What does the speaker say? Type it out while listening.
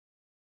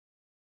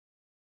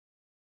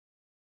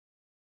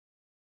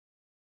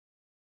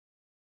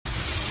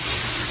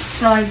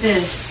So like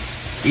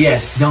this.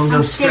 Yes, don't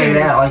go straight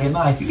out like a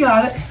knife. You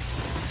got it.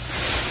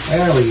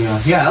 There we go.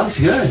 Yeah, that looks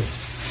good.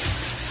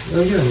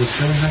 Really good.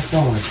 Looks very high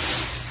quality.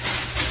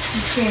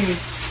 I'm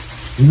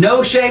scared.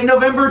 No Shave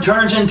November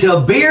turns into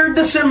Beard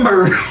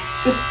December.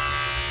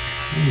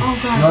 Oh,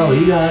 slow.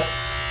 You got it.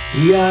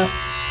 You got it.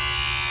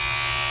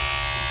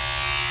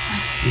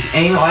 Just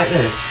aim it like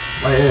this.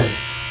 Like this.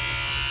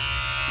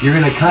 You're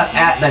going to cut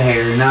at the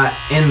hair, not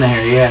in the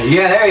hair. Yeah.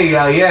 Yeah, there you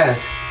go.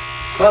 Yes.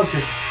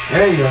 Closer.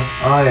 There you go.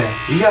 Oh, yeah.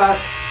 You got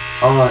it.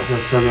 Oh, it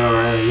feels so good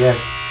already. Yeah.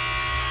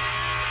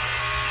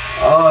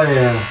 Oh,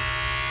 yeah.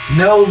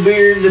 No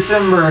Beard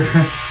December.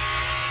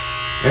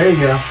 There you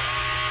go.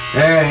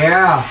 There,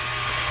 yeah.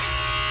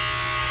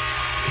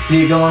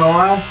 See it going a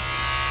while?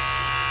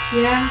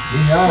 Yeah.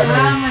 You got it.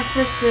 How am I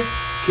supposed to?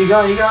 Keep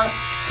going, you got it.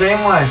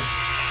 Same way.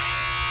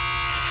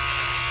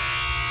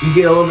 You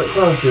get a little bit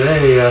closer.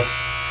 There you go.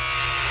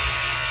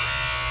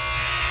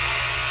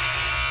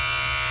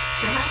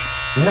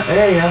 Yeah,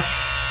 there you go.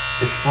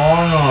 It's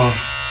falling off.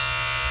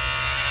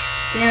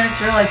 Damn, it's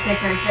really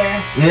thick right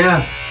there. Yeah.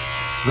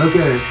 Look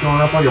at it. It's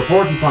going up like a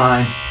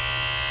porcupine.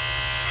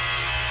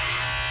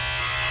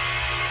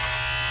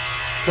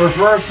 For the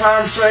first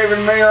time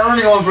saving me or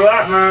anyone for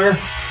that matter.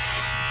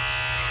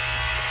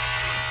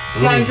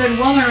 You got a good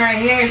woman right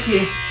here if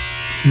she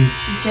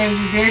shaves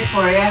your beard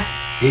for you.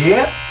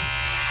 Yep.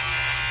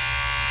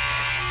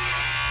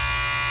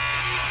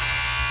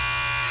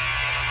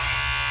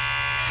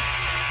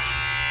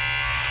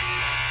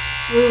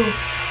 Ooh.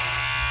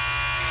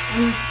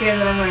 I'm just scared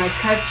that I'm gonna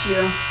cut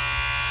you.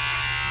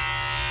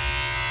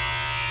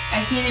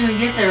 I can't even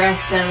get the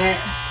rest of it.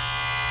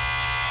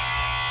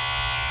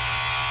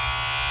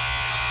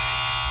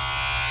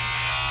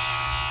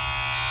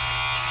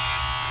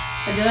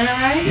 Am I doing it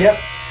right? Yep.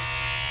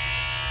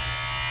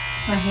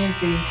 My hand's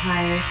getting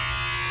tired.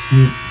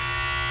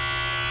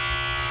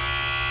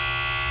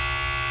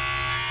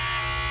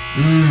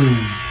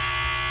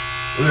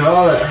 Look at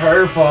all that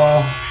hair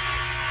fall.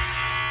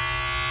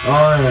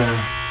 Oh yeah.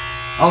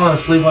 I'm gonna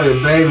sleep like a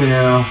baby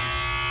now.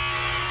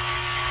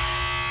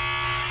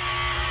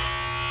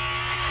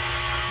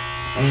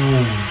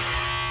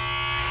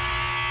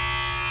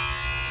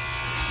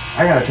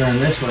 I gotta turn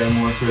this way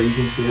more so you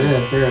can see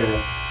this. There it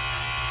is.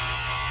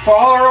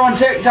 Follow her on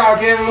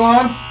TikTok,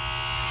 everyone.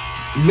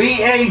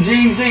 Bagz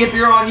if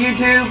you're on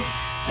YouTube.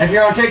 And if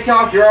you're on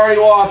TikTok, you're already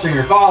watching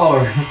her. Follow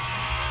her.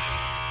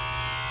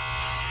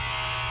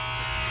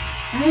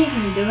 Am I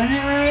even doing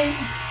it right?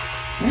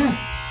 Yeah.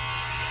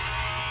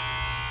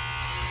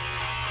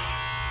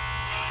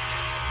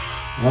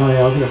 Oh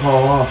yeah, look at it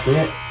fall off, see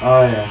it?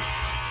 Oh yeah.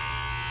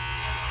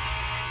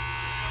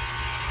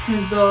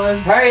 Oh God.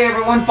 Hey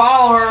everyone,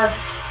 follow her!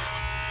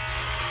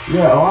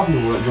 Yeah, a lot of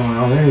people going,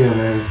 oh there you go,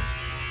 there.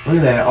 Look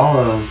at that, all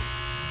of those.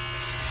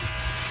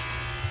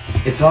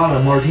 It's a lot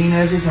of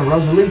Martinez's and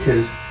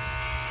Rosalitas.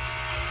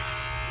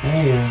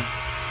 There you go.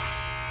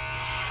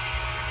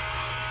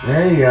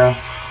 There you go.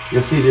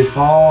 You'll see it just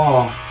fall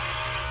off.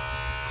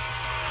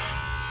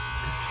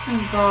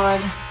 Oh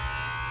God.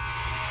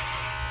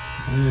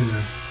 There you go.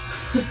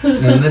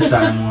 And this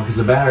side more, because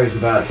the battery's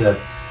about to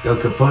go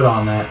kaput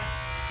on that.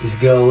 Just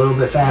go a little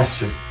bit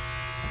faster.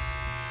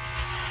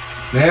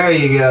 There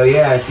you go,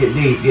 yes, get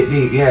deep,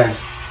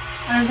 yes.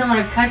 I just don't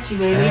want to cut you,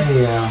 baby. There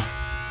you go.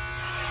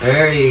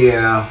 There you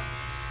go.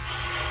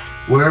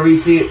 Wherever you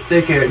see it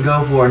thick,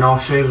 go for it, and I'll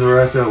shave the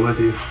rest of it with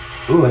you.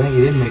 Ooh, I think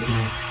you did nick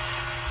me.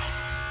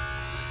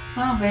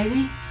 Oh,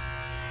 baby.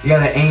 You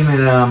gotta aim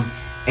it,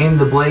 aim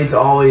the blades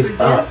always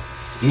like up.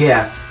 This?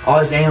 Yeah,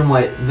 always aim them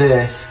like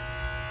this.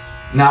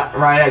 Not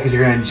right at, because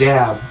you're gonna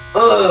jab.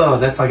 Ugh,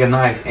 that's like a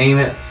knife. Aim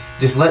it.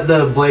 Just let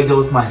the blade go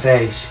with my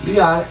face. You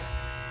got it.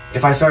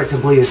 If I start to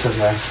bleed, it's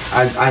okay.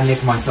 I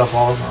nick myself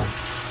all the time.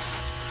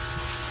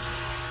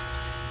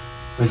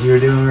 Like you were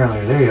doing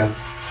earlier. There you go.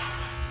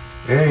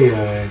 There you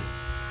go.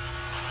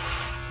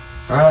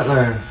 Right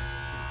there.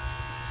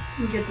 Let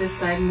me get this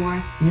side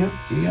more. Yep,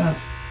 you got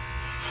it.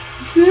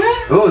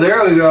 Oh,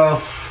 there we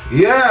go.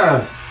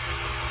 Yeah.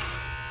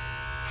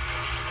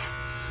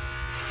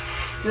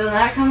 Feel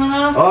that coming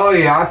off? Oh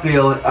yeah, I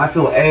feel it. I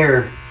feel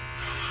air.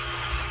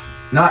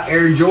 Not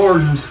Air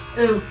Jordans.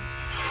 Ooh.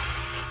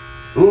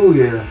 Ooh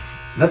yeah.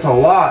 That's a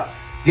lot.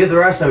 Get the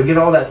rest of it. Get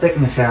all that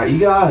thickness out. You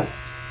got it.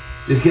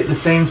 Just get the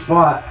same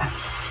spot.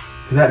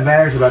 Because that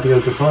battery's about to go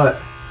kaput.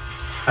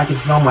 I can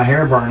smell my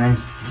hair burning.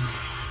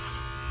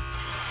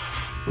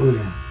 Ooh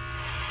yeah.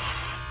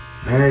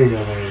 There you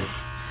go, baby.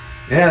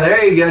 Yeah,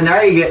 there you go.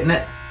 Now you're getting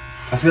it.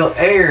 I feel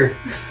air.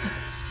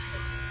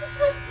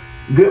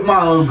 Get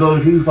my little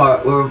go-to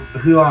part where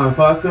who on the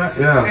podcast?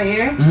 Yeah. Right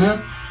here?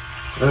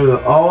 Mm-hmm. There you go.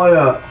 All the way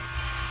up.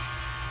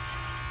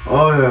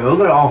 Oh yeah, look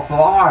at it all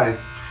fly.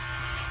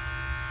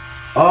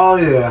 Oh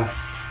yeah.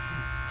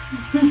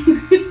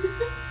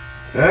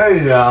 There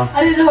you go.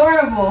 I did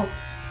horrible.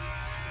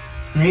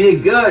 You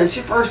did good. It's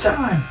your first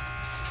time.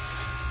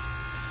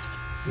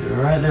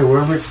 You're right there,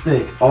 wherever it's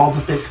thick. All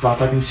the thick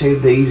spots I can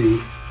shave the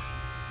easy.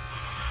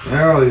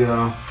 There we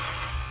go.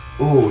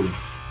 Ooh,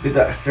 get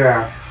that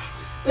strap.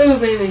 Ooh,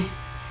 baby.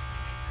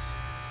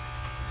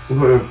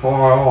 Look at it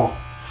far off.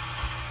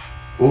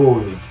 Oh,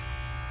 yeah.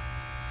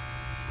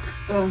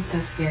 Oh, I'm so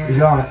scared. You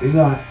got it, you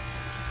got it.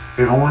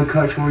 It only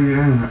cuts where you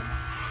aim it.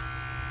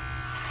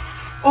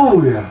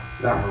 Oh, yeah.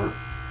 That hurt.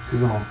 Keep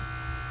going.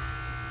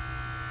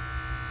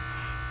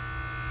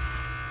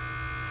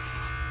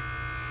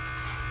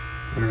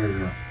 There you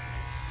go.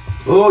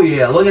 Oh,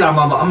 yeah. Look at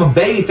I'm a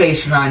baby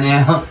facing right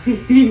now.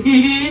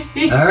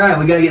 Alright,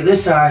 we gotta get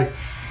this side.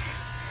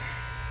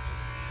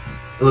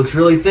 It looks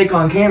really thick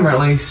on camera, at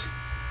least.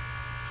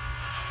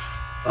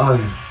 Oh,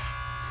 yeah.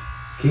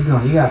 Keep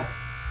going. You got it.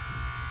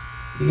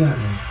 You got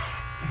it.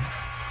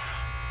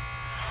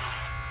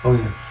 Oh,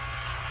 yeah.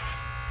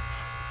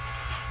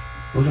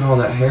 Look at all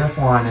that hair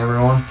flying,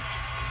 everyone.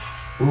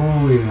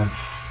 Oh, yeah.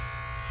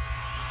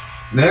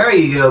 There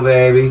you go,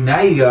 baby.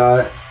 Now you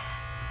got it.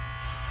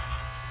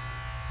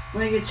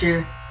 Let me get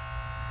your...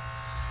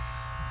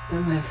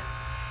 Don't move.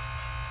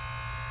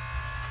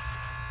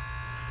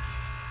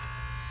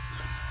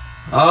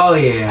 Oh,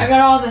 yeah. I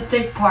got all the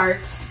thick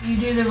parts. You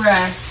do the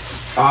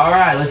rest.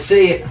 Alright, let's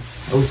see it.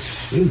 Oh,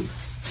 shoot.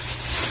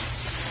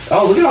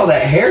 Oh, look at all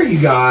that hair you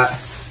got.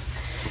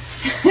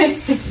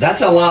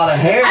 That's a lot of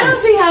hair. I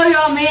don't see how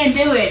y'all men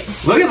do it.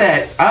 Look at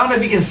that. I don't know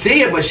if you can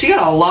see it, but she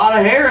got a lot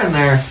of hair in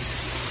there.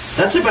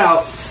 That's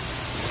about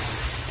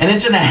an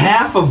inch and a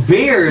half of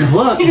beard.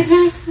 Look.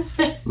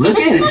 Look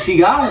at it. She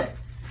got it.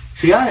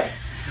 She got it.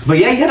 But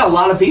yeah, you had a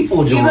lot of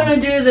people join. You gonna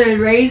do the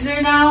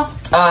razor now?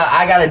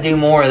 I gotta do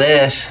more of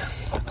this.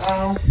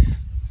 Oh.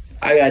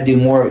 I gotta do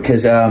more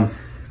because I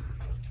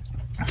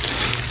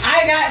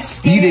got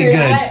scared. You did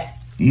good.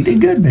 You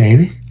did good,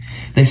 baby.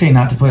 They say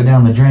not to put it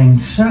down the drain,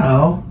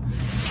 so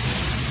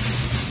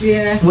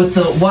yeah. With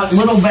the what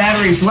little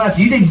batteries left,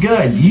 you did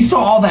good. You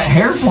saw all that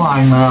hair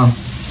flying though.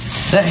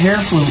 That hair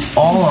flew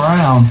all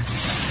around.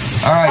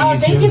 All right. Oh,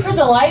 thank you for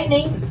the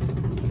lightning.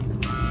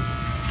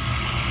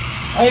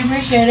 I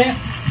appreciate it.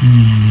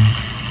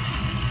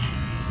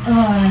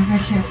 Oh,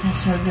 that shit feels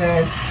so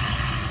good.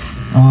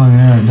 Oh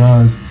yeah, it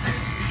does.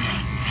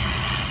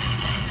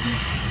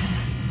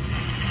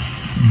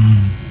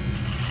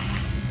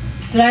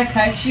 Did I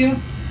cut you?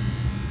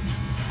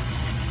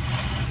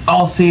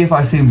 I'll see if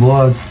I see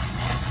blood.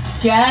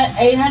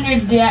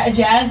 800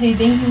 Jazzy,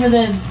 thank you for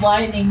the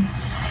lightning.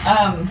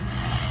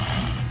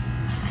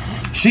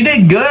 She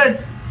did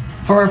good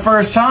for her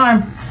first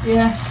time.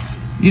 Yeah.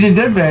 You did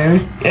good,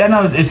 baby. Yeah,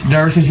 no, it's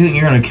nervous because you think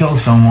you're gonna kill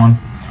someone.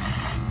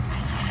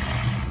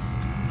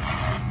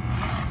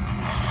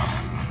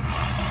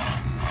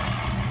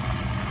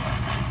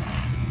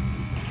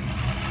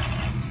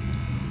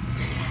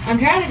 I'm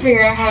trying to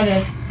figure out how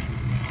to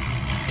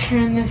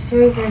turn this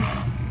over.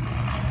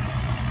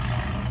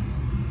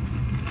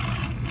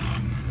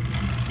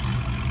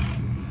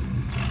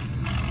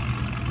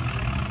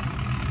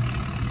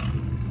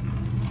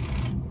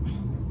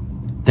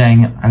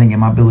 Dang it, I didn't get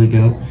my billy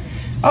goat.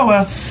 Oh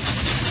well.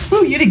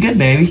 Ooh, you did good,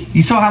 baby.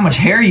 You saw how much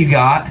hair you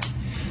got.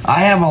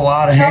 I have a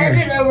lot of hair.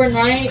 Charge it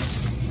overnight.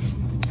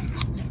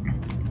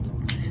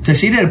 So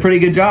she did a pretty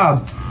good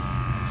job.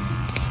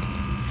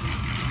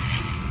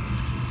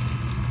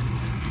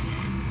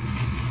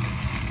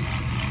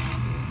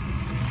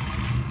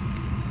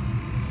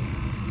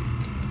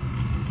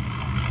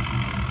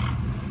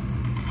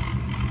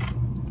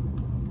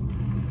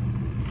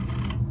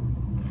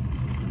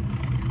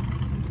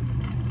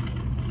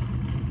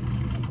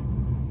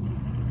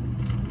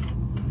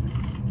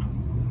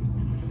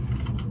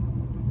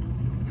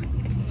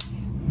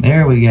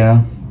 There we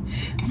go.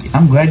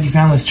 I'm glad you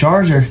found this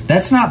charger.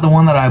 That's not the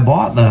one that I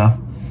bought, though.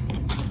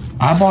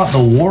 I bought the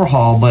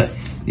Warhol, but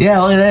yeah,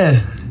 look at this.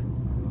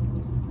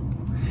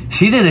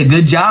 She did a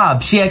good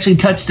job. She actually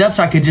touched up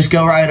so I could just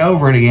go right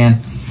over it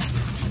again.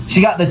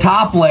 She got the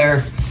top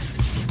layer,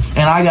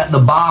 and I got the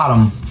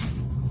bottom.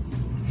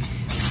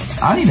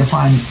 I need to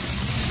find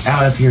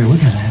out up here.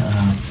 Look at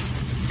that.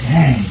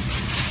 Dang.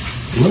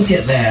 Look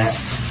at that.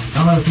 I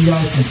don't know if you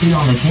guys can see it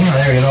on the camera.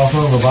 There, it all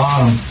over the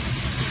bottom.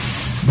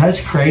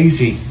 That's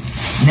crazy.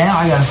 Now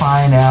I gotta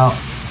find out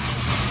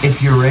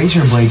if your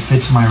razor blade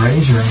fits my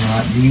razor or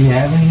not. Do you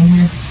have any in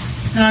here?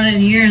 Not in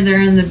here.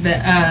 They're in the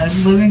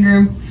living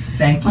room.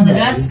 Thank you. On the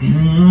desk.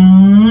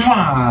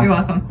 Mwah. You're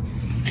welcome.